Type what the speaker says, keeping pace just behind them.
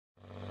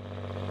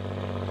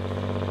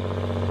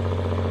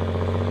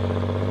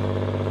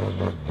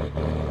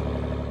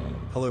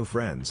Hello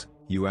friends,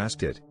 you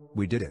asked it,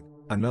 we did it.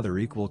 Another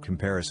equal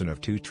comparison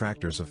of two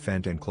tractors of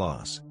Fendt and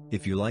Claas.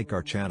 If you like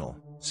our channel,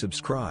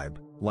 subscribe,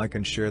 like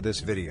and share this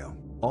video.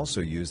 Also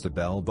use the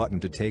bell button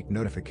to take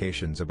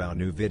notifications about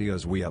new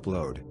videos we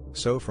upload.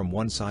 So from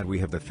one side we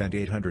have the Fendt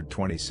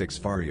 826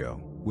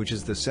 Vario, which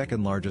is the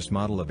second largest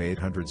model of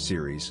 800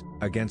 series,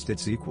 against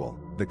its equal,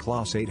 the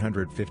Claas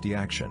 850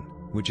 Axion,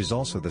 which is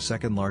also the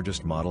second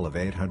largest model of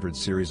 800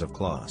 series of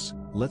Claas.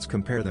 Let's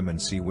compare them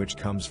and see which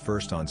comes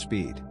first on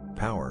speed,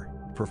 power,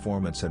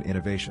 performance and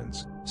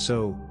innovations.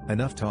 So,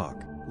 enough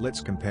talk,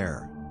 let's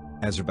compare.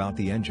 As about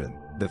the engine,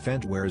 the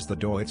Fendt wears the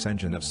Deutz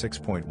engine of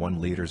 6.1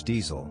 liters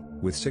diesel,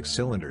 with 6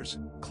 cylinders.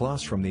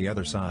 Claas from the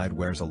other side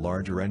wears a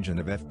larger engine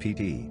of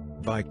FPT,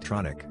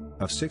 Victronic,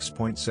 of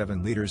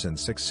 6.7 liters and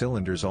 6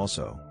 cylinders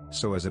also.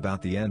 So as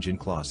about the engine,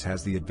 Claas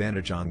has the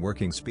advantage on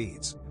working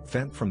speeds.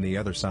 Fendt from the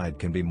other side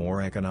can be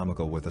more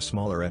economical with a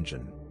smaller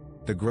engine.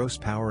 The gross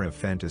power of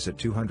Fendt is at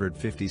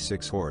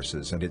 256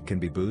 horses and it can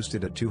be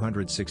boosted at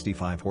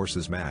 265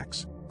 horses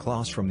max.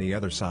 Claas from the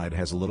other side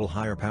has a little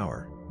higher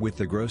power, with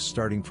the gross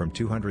starting from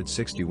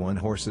 261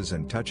 horses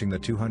and touching the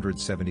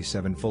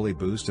 277 fully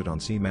boosted on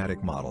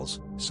C-Matic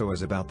models. So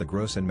as about the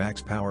gross and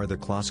max power, the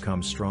Claas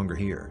comes stronger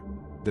here.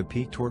 The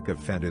peak torque of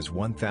Fendt is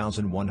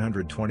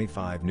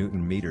 1,125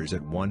 Nm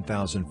at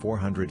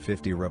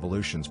 1,450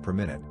 revolutions per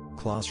minute.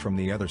 Claas from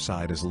the other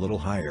side is a little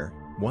higher,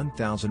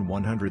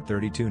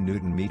 1,132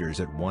 Nm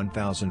at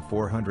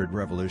 1,400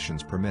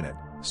 revolutions per minute,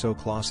 so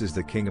Claas is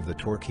the king of the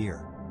torque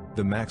here.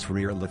 The max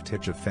rear lift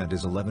hitch of Fendt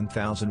is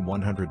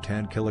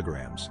 11,110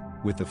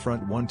 kg, with the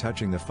front one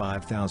touching the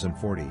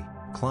 5,040.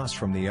 Claas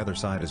from the other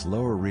side is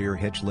lower rear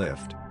hitch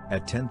lift,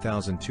 at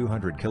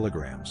 10,200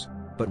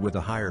 kg, but with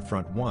a higher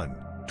front one,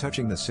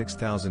 touching the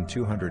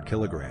 6,200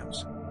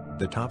 kg.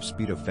 The top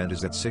speed of Fendt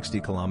is at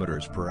 60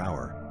 km per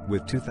hour,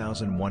 with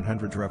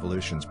 2,100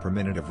 revolutions per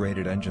minute of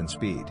rated engine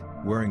speed,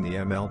 wearing the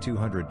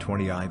ML220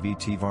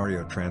 IVT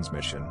Vario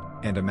transmission,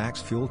 and a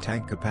max fuel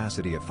tank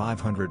capacity of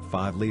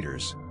 505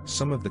 liters.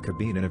 Some of the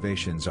cabine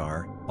innovations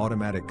are,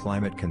 automatic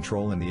climate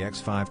control in the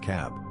X5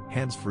 cab,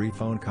 hands-free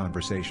phone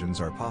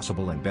conversations are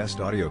possible and best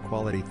audio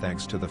quality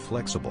thanks to the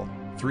flexible,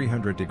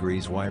 300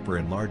 degrees wiper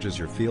enlarges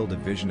your field of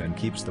vision and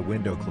keeps the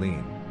window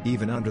clean,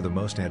 even under the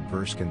most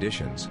adverse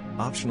conditions.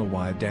 Optional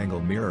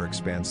wide-angle mirror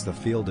expands the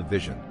field of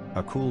vision.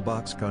 A cool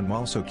box can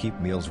also keep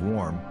meals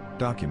warm.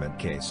 Document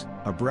case,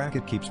 a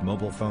bracket keeps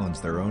mobile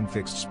phones their own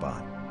fixed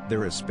spot.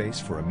 There is space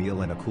for a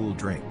meal and a cool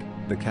drink.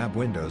 The cab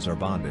windows are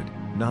bonded,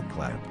 not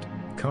clamped.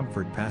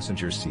 Comfort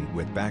passenger seat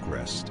with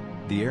backrest.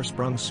 The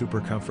air-sprung Super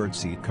Comfort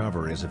seat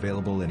cover is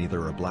available in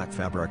either a black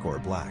fabric or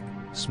black,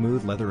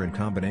 smooth leather in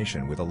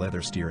combination with a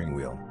leather steering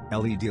wheel,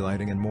 LED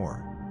lighting and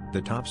more.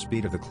 The top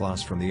speed of the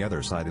Claas from the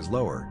other side is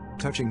lower,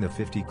 touching the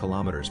 50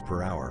 km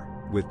per hour,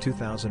 with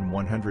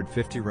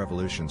 2,150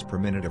 revolutions per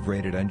minute of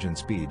rated engine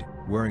speed,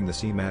 wearing the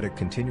C-Matic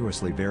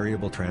continuously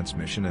variable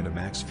transmission and a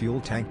max fuel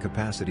tank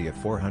capacity of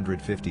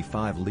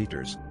 455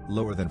 liters,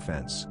 lower than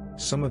Fendt's.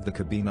 Some of the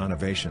cabine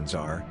innovations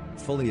are,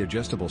 fully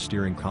adjustable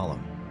steering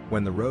column.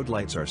 When the road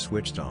lights are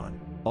switched on,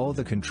 all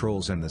the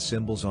controls and the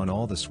symbols on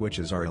all the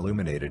switches are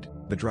illuminated.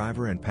 The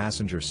driver and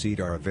passenger seat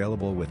are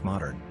available with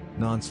modern,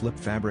 non-slip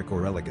fabric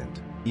or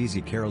elegant,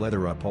 easy care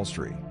leather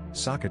upholstery,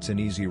 sockets in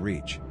easy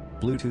reach,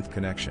 Bluetooth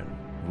connection,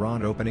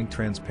 RON opening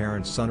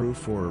transparent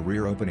sunroof or a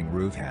rear opening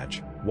roof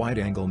hatch,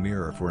 wide-angle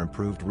mirror for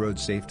improved road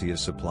safety is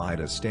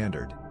supplied as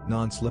standard,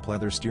 non-slip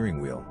leather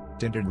steering wheel,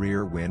 tinted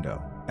rear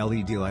window,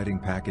 LED lighting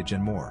package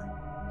and more.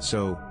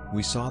 So,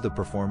 we saw the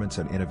performance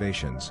and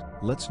innovations.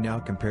 Let's now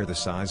compare the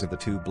size of the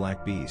two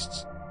black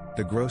beasts.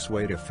 The gross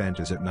weight of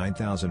Fendt is at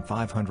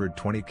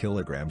 9,520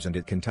 kg and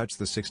it can touch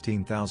the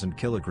 16,000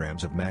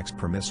 kg of max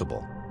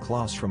permissible.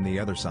 Claas from the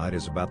other side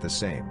is about the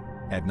same,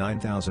 at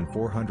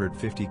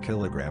 9,450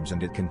 kg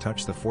and it can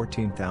touch the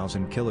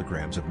 14,000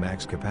 kg of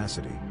max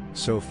capacity.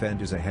 So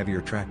Fendt is a heavier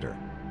tractor.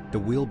 The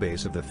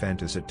wheelbase of the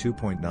Fendt is at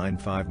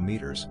 2.95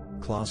 meters,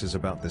 Claas is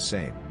about the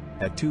same,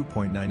 at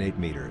 2.98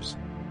 meters.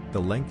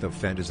 The length of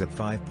Fendt is at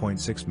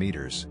 5.6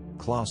 meters,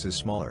 Claas is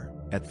smaller,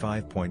 at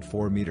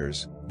 5.4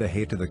 meters. The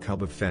height of the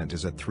cub of Fendt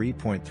is at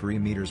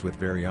 3.3 meters with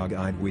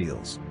variegide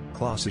wheels,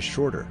 Claas is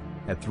shorter,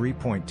 at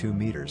 3.2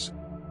 meters.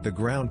 The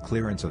ground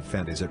clearance of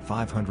Fendt is at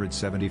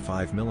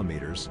 575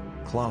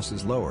 mm, Claas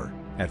is lower,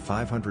 at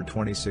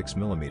 526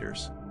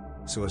 mm.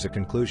 So as a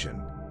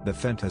conclusion, the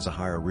Fendt has a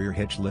higher rear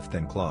hitch lift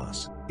than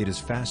Claas. It is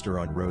faster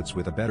on roads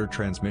with a better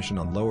transmission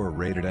on lower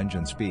rated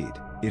engine speed.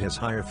 It has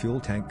higher fuel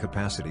tank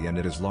capacity and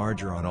it is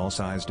larger on all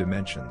size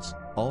dimensions.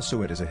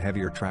 Also it is a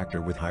heavier tractor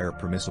with higher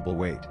permissible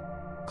weight.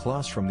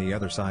 Claas from the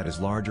other side is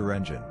larger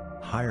engine,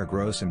 higher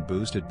gross and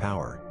boosted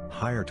power,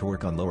 higher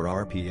torque on lower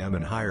RPM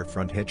and higher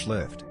front hitch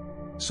lift.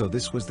 So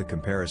this was the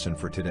comparison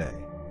for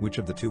today. Which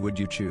of the two would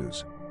you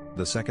choose?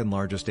 The second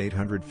largest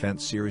 800 Fendt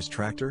series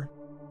tractor?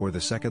 Or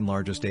the second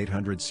largest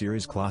 800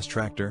 series Claas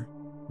tractor?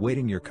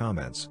 Waiting your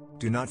comments.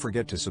 Do not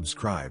forget to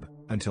subscribe.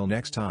 Until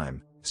next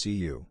time, see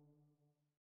you.